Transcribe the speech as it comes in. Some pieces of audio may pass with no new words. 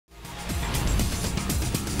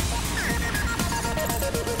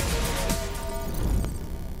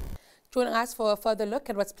Joining us for a further look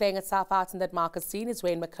at what's playing itself out in that market scene is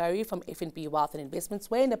Mccurrie from FNB Wealth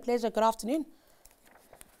Investments. Wayne, a pleasure. Good afternoon.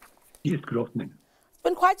 Yes, good afternoon. It's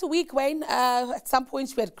been quite a week, Wayne. At some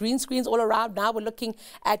points we had green screens all around. Now we're looking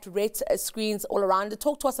at red screens all around.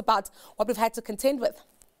 Talk to us about what we've had to contend with.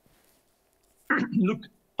 Look,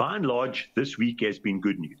 by and large, this week has been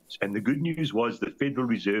good news. And the good news was the Federal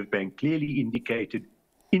Reserve Bank clearly indicated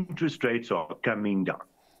interest rates are coming down.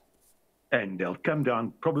 And they'll come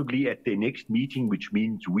down probably at their next meeting, which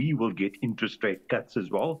means we will get interest rate cuts as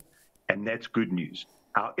well. And that's good news.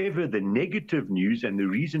 However, the negative news and the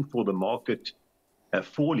reason for the market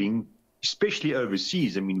falling, especially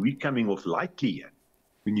overseas, I mean, we're coming off lightly here.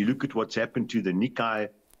 When you look at what's happened to the Mccurrie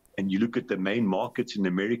and you look at the main markets in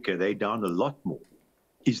America, they're down a lot more,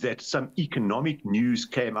 is that some economic news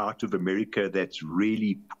came out of America that's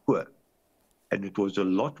really poor. And it was a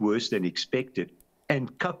lot worse than expected.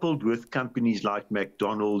 And coupled with companies like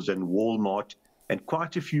McDonald's and Walmart and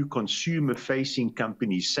quite a few consumer-facing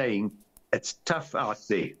companies saying it's tough out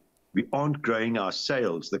there. We aren't growing our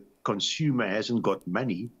sales. The consumer hasn't got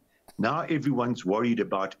money. Now everyone's worried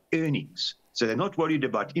about earnings. So they're not worried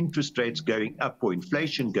about interest rates going up or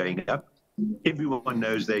inflation going up. Everyone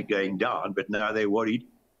knows they're going down, but now they're worried.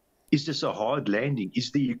 Is this a hard landing? Is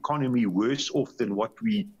the economy worse off than what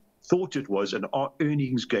we thought it was? And are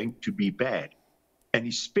earnings going to be bad? And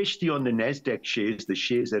especially on the NASDAQ shares, the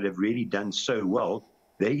shares that have really done so well,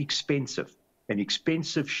 they're expensive. And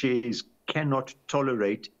expensive shares cannot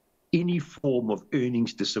tolerate any form of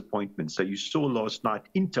earnings disappointment. So you saw last night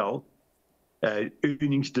Intel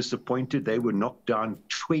earnings disappointed. They were knocked down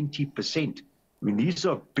 20%. I mean, these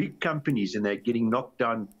are big companies and they're getting knocked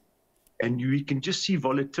down. And you can just see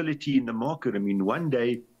volatility in the market. I mean, one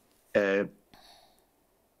day NVIDIA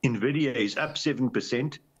is up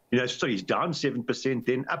 7%. It's down 7%,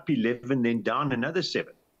 then up 11%, then down another 7%.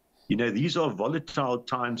 These are volatile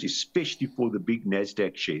times, especially for the big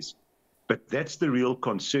NASDAQ shares. But that's the real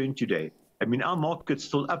concern today. I mean, our market's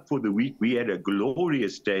still up for the week. We had a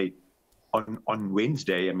glorious day on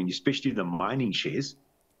Wednesday, I mean, especially the mining shares.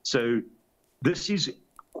 So this is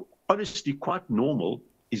honestly quite normal,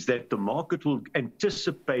 is that the market will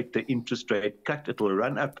anticipate the interest rate cut. It will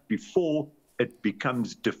run up before it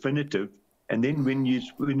becomes definitive. And then when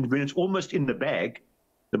it's almost in the bag,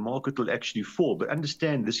 the market will actually fall. But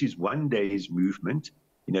understand, this is one day's movement.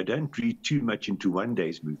 Don't read too much into one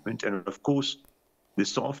day's movement. And of course,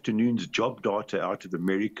 this afternoon's job data out of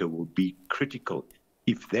America will be critical.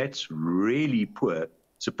 If that's really poor,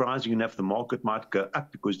 surprising enough, the market might go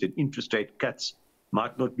up because the interest rate cuts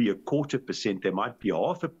might not be 0.25%. They might be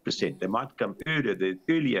 0.5%. They might come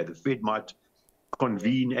earlier. The Fed might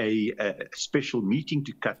convene a special meeting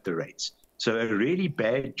to cut the rates. So a really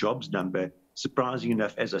bad jobs number, surprising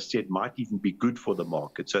enough, as I said, might even be good for the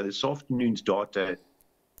market. So this afternoon's data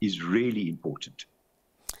is really important.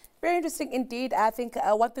 Very interesting indeed. I think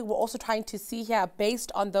one thing we're also trying to see here,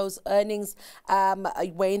 based on those earnings,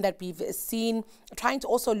 Wayne, that we've seen, trying to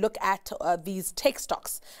also look at these tech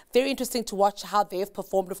stocks. Very interesting to watch how they've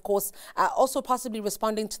performed, of course, also possibly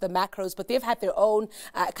responding to the macros, but they've had their own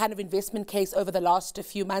kind of investment case over the last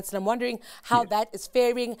few months. And I'm wondering how that is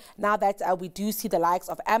faring now that we do see the likes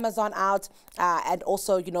of Amazon out and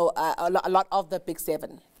also, a lot of the big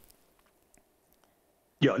seven.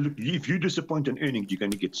 Yeah, look, if you disappoint in earnings, you're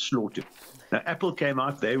going to get slaughtered. Now, Apple came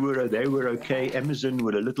out, they were okay. Amazon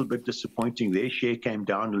were a little bit disappointing. Their share came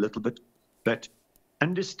down a little bit. But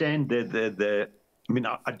understand that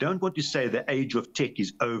I don't want to say the age of tech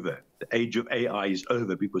is over. The age of AI is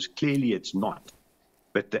over, because clearly it's not.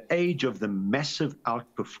 But the age of the massive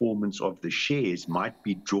outperformance of the shares might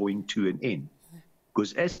be drawing to an end.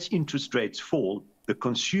 Because as interest rates fall, the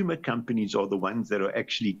consumer companies are the ones that are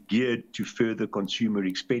actually geared to further consumer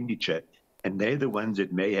expenditure, and they're the ones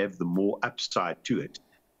that may have the more upside to it.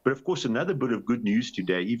 But of course, another bit of good news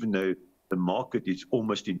today, even though the market is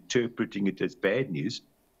almost interpreting it as bad news,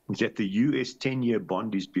 is that the US 10-year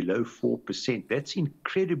bond is below 4%. That's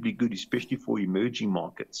incredibly good, especially for emerging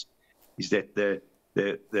markets, is that the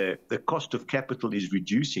cost of capital is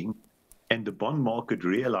reducing, and the bond market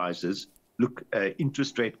realizes, look,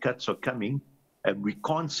 interest rate cuts are coming, and we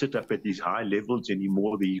can't sit up at these high levels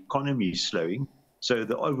anymore. The economy is slowing. So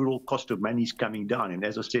the overall cost of money is coming down. And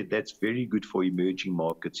as I said, that's very good for emerging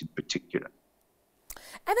markets in particular.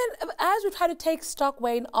 And then as we try to take stock,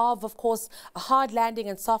 Wayne, of course, a hard landing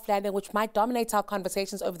and soft landing, which might dominate our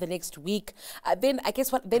conversations over the next week, then I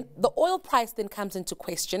guess then the oil price then comes into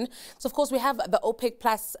question. So, of course, we have the OPEC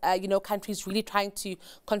plus, countries really trying to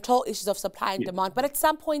control issues of supply and demand. But at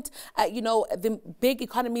some point, the big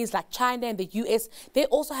economies like China and the US, they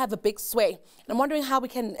also have a big sway. And I'm wondering how we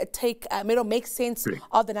can make sense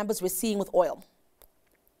of the numbers we're seeing with oil.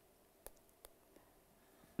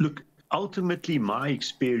 Look, ultimately, my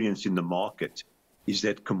experience in the market is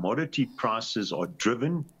that commodity prices are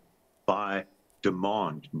driven by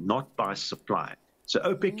demand, not by supply. So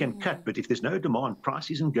OPEC can cut, but if there's no demand, price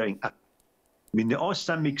isn't going up. I mean, there are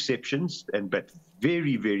some exceptions, but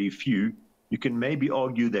very, very few. You can maybe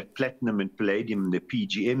argue that platinum and palladium, the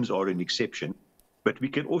PGMs, are an exception, but we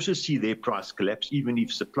can also see their price collapse even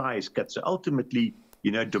if supply is cut. So ultimately,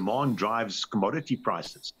 demand drives commodity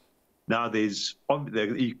prices. Now, the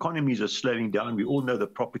economies are slowing down. We all know the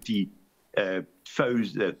property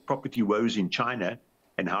woes in China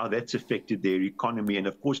and how that's affected their economy. And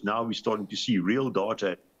of course, now we're starting to see real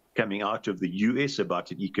data coming out of the US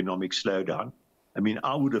about an economic slowdown. I mean,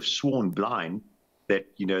 I would have sworn blind that,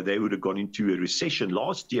 they would have gone into a recession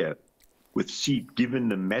last year given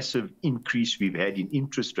the massive increase we've had in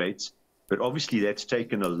interest rates. But obviously, that's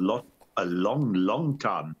taken a long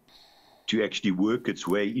time to actually work its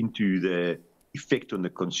way into the effect on the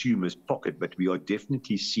consumer's pocket, but we are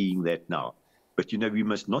definitely seeing that now. But, we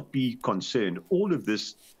must not be concerned. All of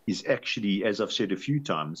this is actually, as I've said a few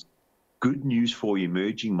times, good news for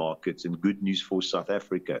emerging markets and good news for South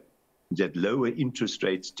Africa, that lower interest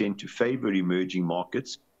rates tend to favor emerging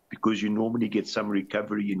markets because you normally get some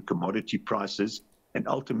recovery in commodity prices, and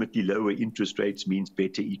ultimately lower interest rates means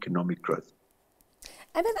better economic growth.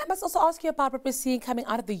 And then I must also ask you about what we're seeing coming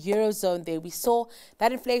out of the Eurozone there. We saw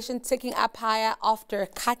that inflation ticking up higher after a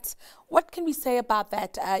cut. What can we say about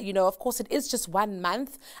that? Of course, it is just 1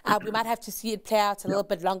 month. We might have to see it play out a little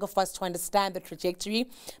bit longer for us to understand the trajectory.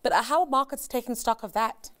 But how are markets taking stock of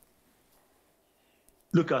that?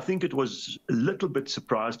 Look, I think it was a little bit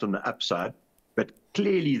surprised on the upside, but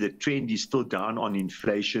clearly the trend is still down on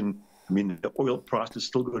inflation. I mean, the oil price has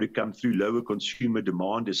still got to come through. Lower consumer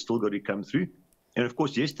demand has still got to come through. And of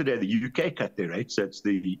course, yesterday, the UK cut their rates. That's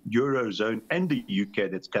the Eurozone and the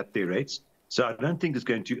UK that's cut their rates. So I don't think it's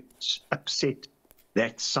going to upset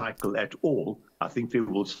that cycle at all. I think there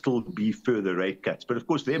will still be further rate cuts. But of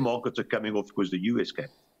course, their markets are coming off because the US cut.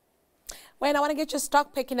 Wayne, I want to get your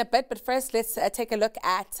stock pick in a bit, but first let's take a look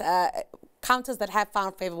at counters that have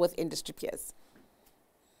found favor with industry peers.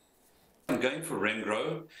 I'm going for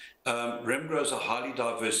Remgro. Remgro is a highly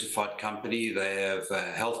diversified company. They have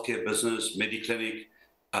a healthcare business, Mediclinic.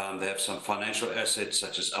 They have some financial assets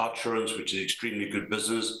such as Outsurance, which is extremely good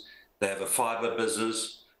business. They have a fiber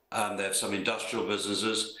business. They have some industrial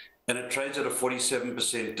businesses, and it trades at a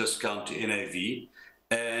 47% discount to NAV.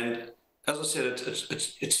 And as I said,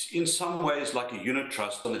 it's in some ways like a unit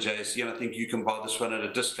trust on the JSE, and I think you can buy this one at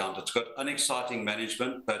a discount. It's got unexciting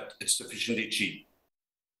management, but it's sufficiently cheap.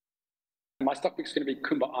 My stock pick is going to be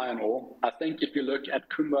Kumba Iron Ore. I think if you look at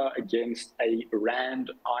Kumba against a Rand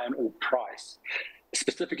iron ore price,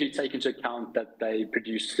 specifically take into account that they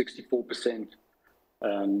produce 64%,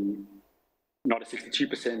 not a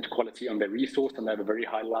 62% quality on their resource, and they have a very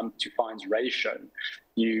high lump to fines ratio,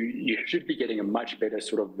 you should be getting a much better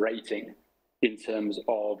sort of rating in terms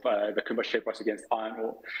of the Kumba share price against iron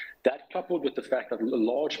ore. That coupled with the fact that a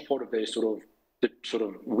large part of their sort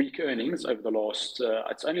of weak earnings over the last,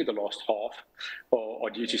 it's only the last half, are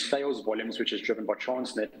due to sales volumes, which is driven by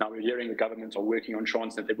Transnet. Now we're hearing the government are working on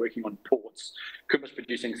Transnet, they're working on ports. Kumba's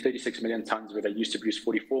producing 36 million tonnes where they used to produce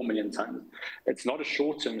 44 million tonnes. It's not a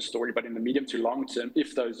short-term story, but in the medium to long term,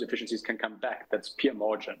 if those efficiencies can come back, that's pure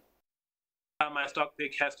margin. My stock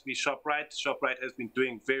pick has to be Shoprite. Shoprite has been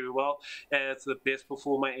doing very well. It's the best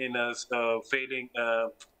performer in a failing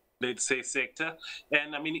let's say sector.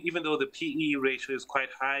 And I mean, even though the PE ratio is quite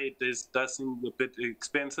high, this does seem a bit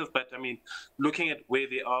expensive, but I mean, looking at where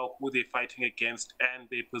they are, who they're fighting against, and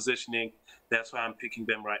their positioning, that's why I'm picking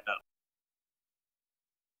them right now.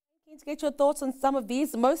 Keen to get your thoughts on some of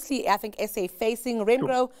these, mostly I think SA facing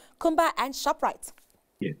Remgro, Kumba and Shoprite.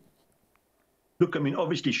 Yeah. Look, I mean,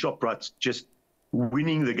 obviously Shoprite's just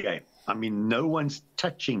winning the game. I mean, no one's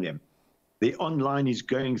touching them. Their online is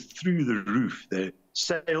going through the roof. The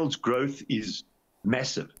sales growth is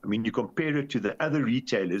massive. I mean, you compare it to the other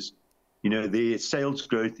retailers, their sales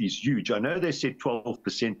growth is huge. I know they said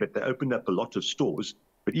 12%, but they opened up a lot of stores.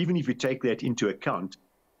 But even if you take that into account,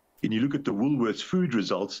 and you look at the Woolworths food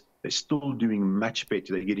results, they're still doing much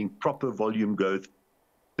better. They're getting proper volume growth.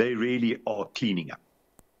 They really are cleaning up.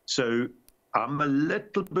 So I'm a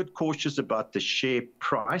little bit cautious about the share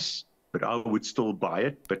price, but I would still buy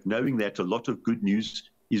it. But knowing that a lot of good news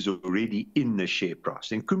is already in the share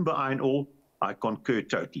price. And Kumba Iron Ore, I concur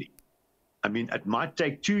totally. I mean, it might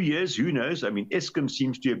take 2 years, who knows? I mean, Eskom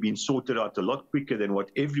seems to have been sorted out a lot quicker than what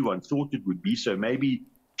everyone thought it would be. So maybe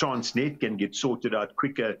Transnet can get sorted out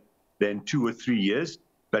quicker than 2 or 3 years,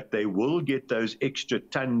 but they will get those extra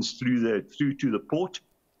tons through to the port.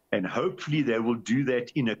 And hopefully they will do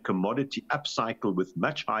that in a commodity upcycle with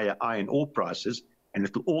much higher iron ore prices, and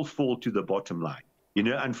it'll all fall to the bottom line. You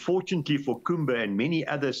know, unfortunately for Kumba and many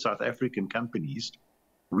other South African companies,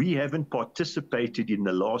 we haven't participated in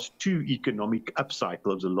the last 2 economic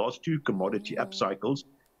upcycles, the last 2 commodity upcycles,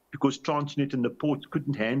 because Transnet and the port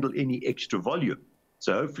couldn't handle any extra volume.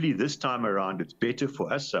 So hopefully this time around it's better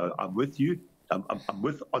for us. So I'm with you. I'm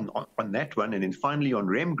with on that one. And then finally on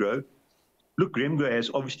Remgro, look, Remgro has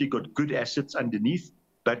obviously got good assets underneath,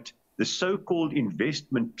 but the so-called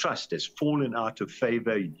investment trust has fallen out of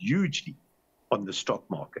favor hugely on the stock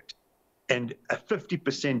market. And a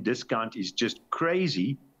 50% discount is just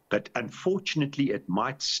crazy, but unfortunately it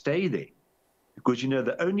might stay there. Because, you know,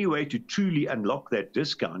 the only way to truly unlock that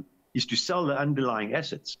discount is to sell the underlying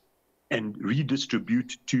assets and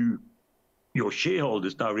redistribute to your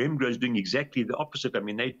shareholders. Now, Remgro is doing exactly the opposite. I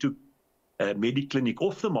mean, they took Mediclinic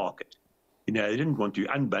off the market. You know, they didn't want to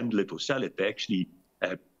unbundle it or sell it. They actually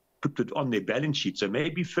put it on their balance sheet. So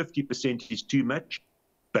maybe 50% is too much.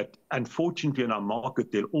 But unfortunately, in our market,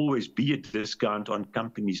 there'll always be a discount on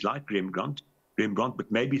companies like Rembrandt, but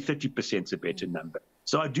maybe 30% is a better number.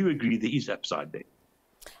 So I do agree there is upside there.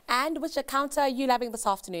 And which account are you having this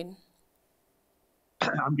afternoon?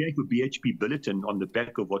 I'm going for BHP Billiton on the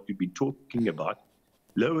back of what we've been talking about.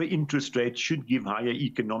 Lower interest rates should give higher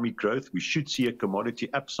economic growth. We should see a commodity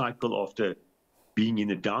upcycle after being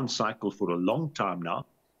in a down cycle for a long time now.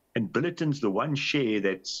 And Billiton's the one share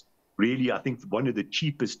that's really, I think, one of the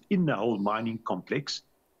cheapest in the whole mining complex.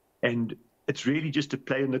 And it's really just a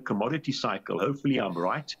play on the commodity cycle. Hopefully I'm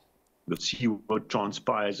right. We'll see what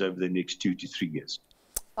transpires over the next 2 to 3 years.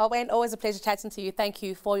 Oh, Wayne, always a pleasure chatting to you. Thank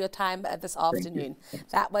you for your time this afternoon.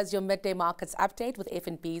 That was your Midday Markets Update with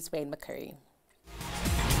FNB's Wayne Mccurrie.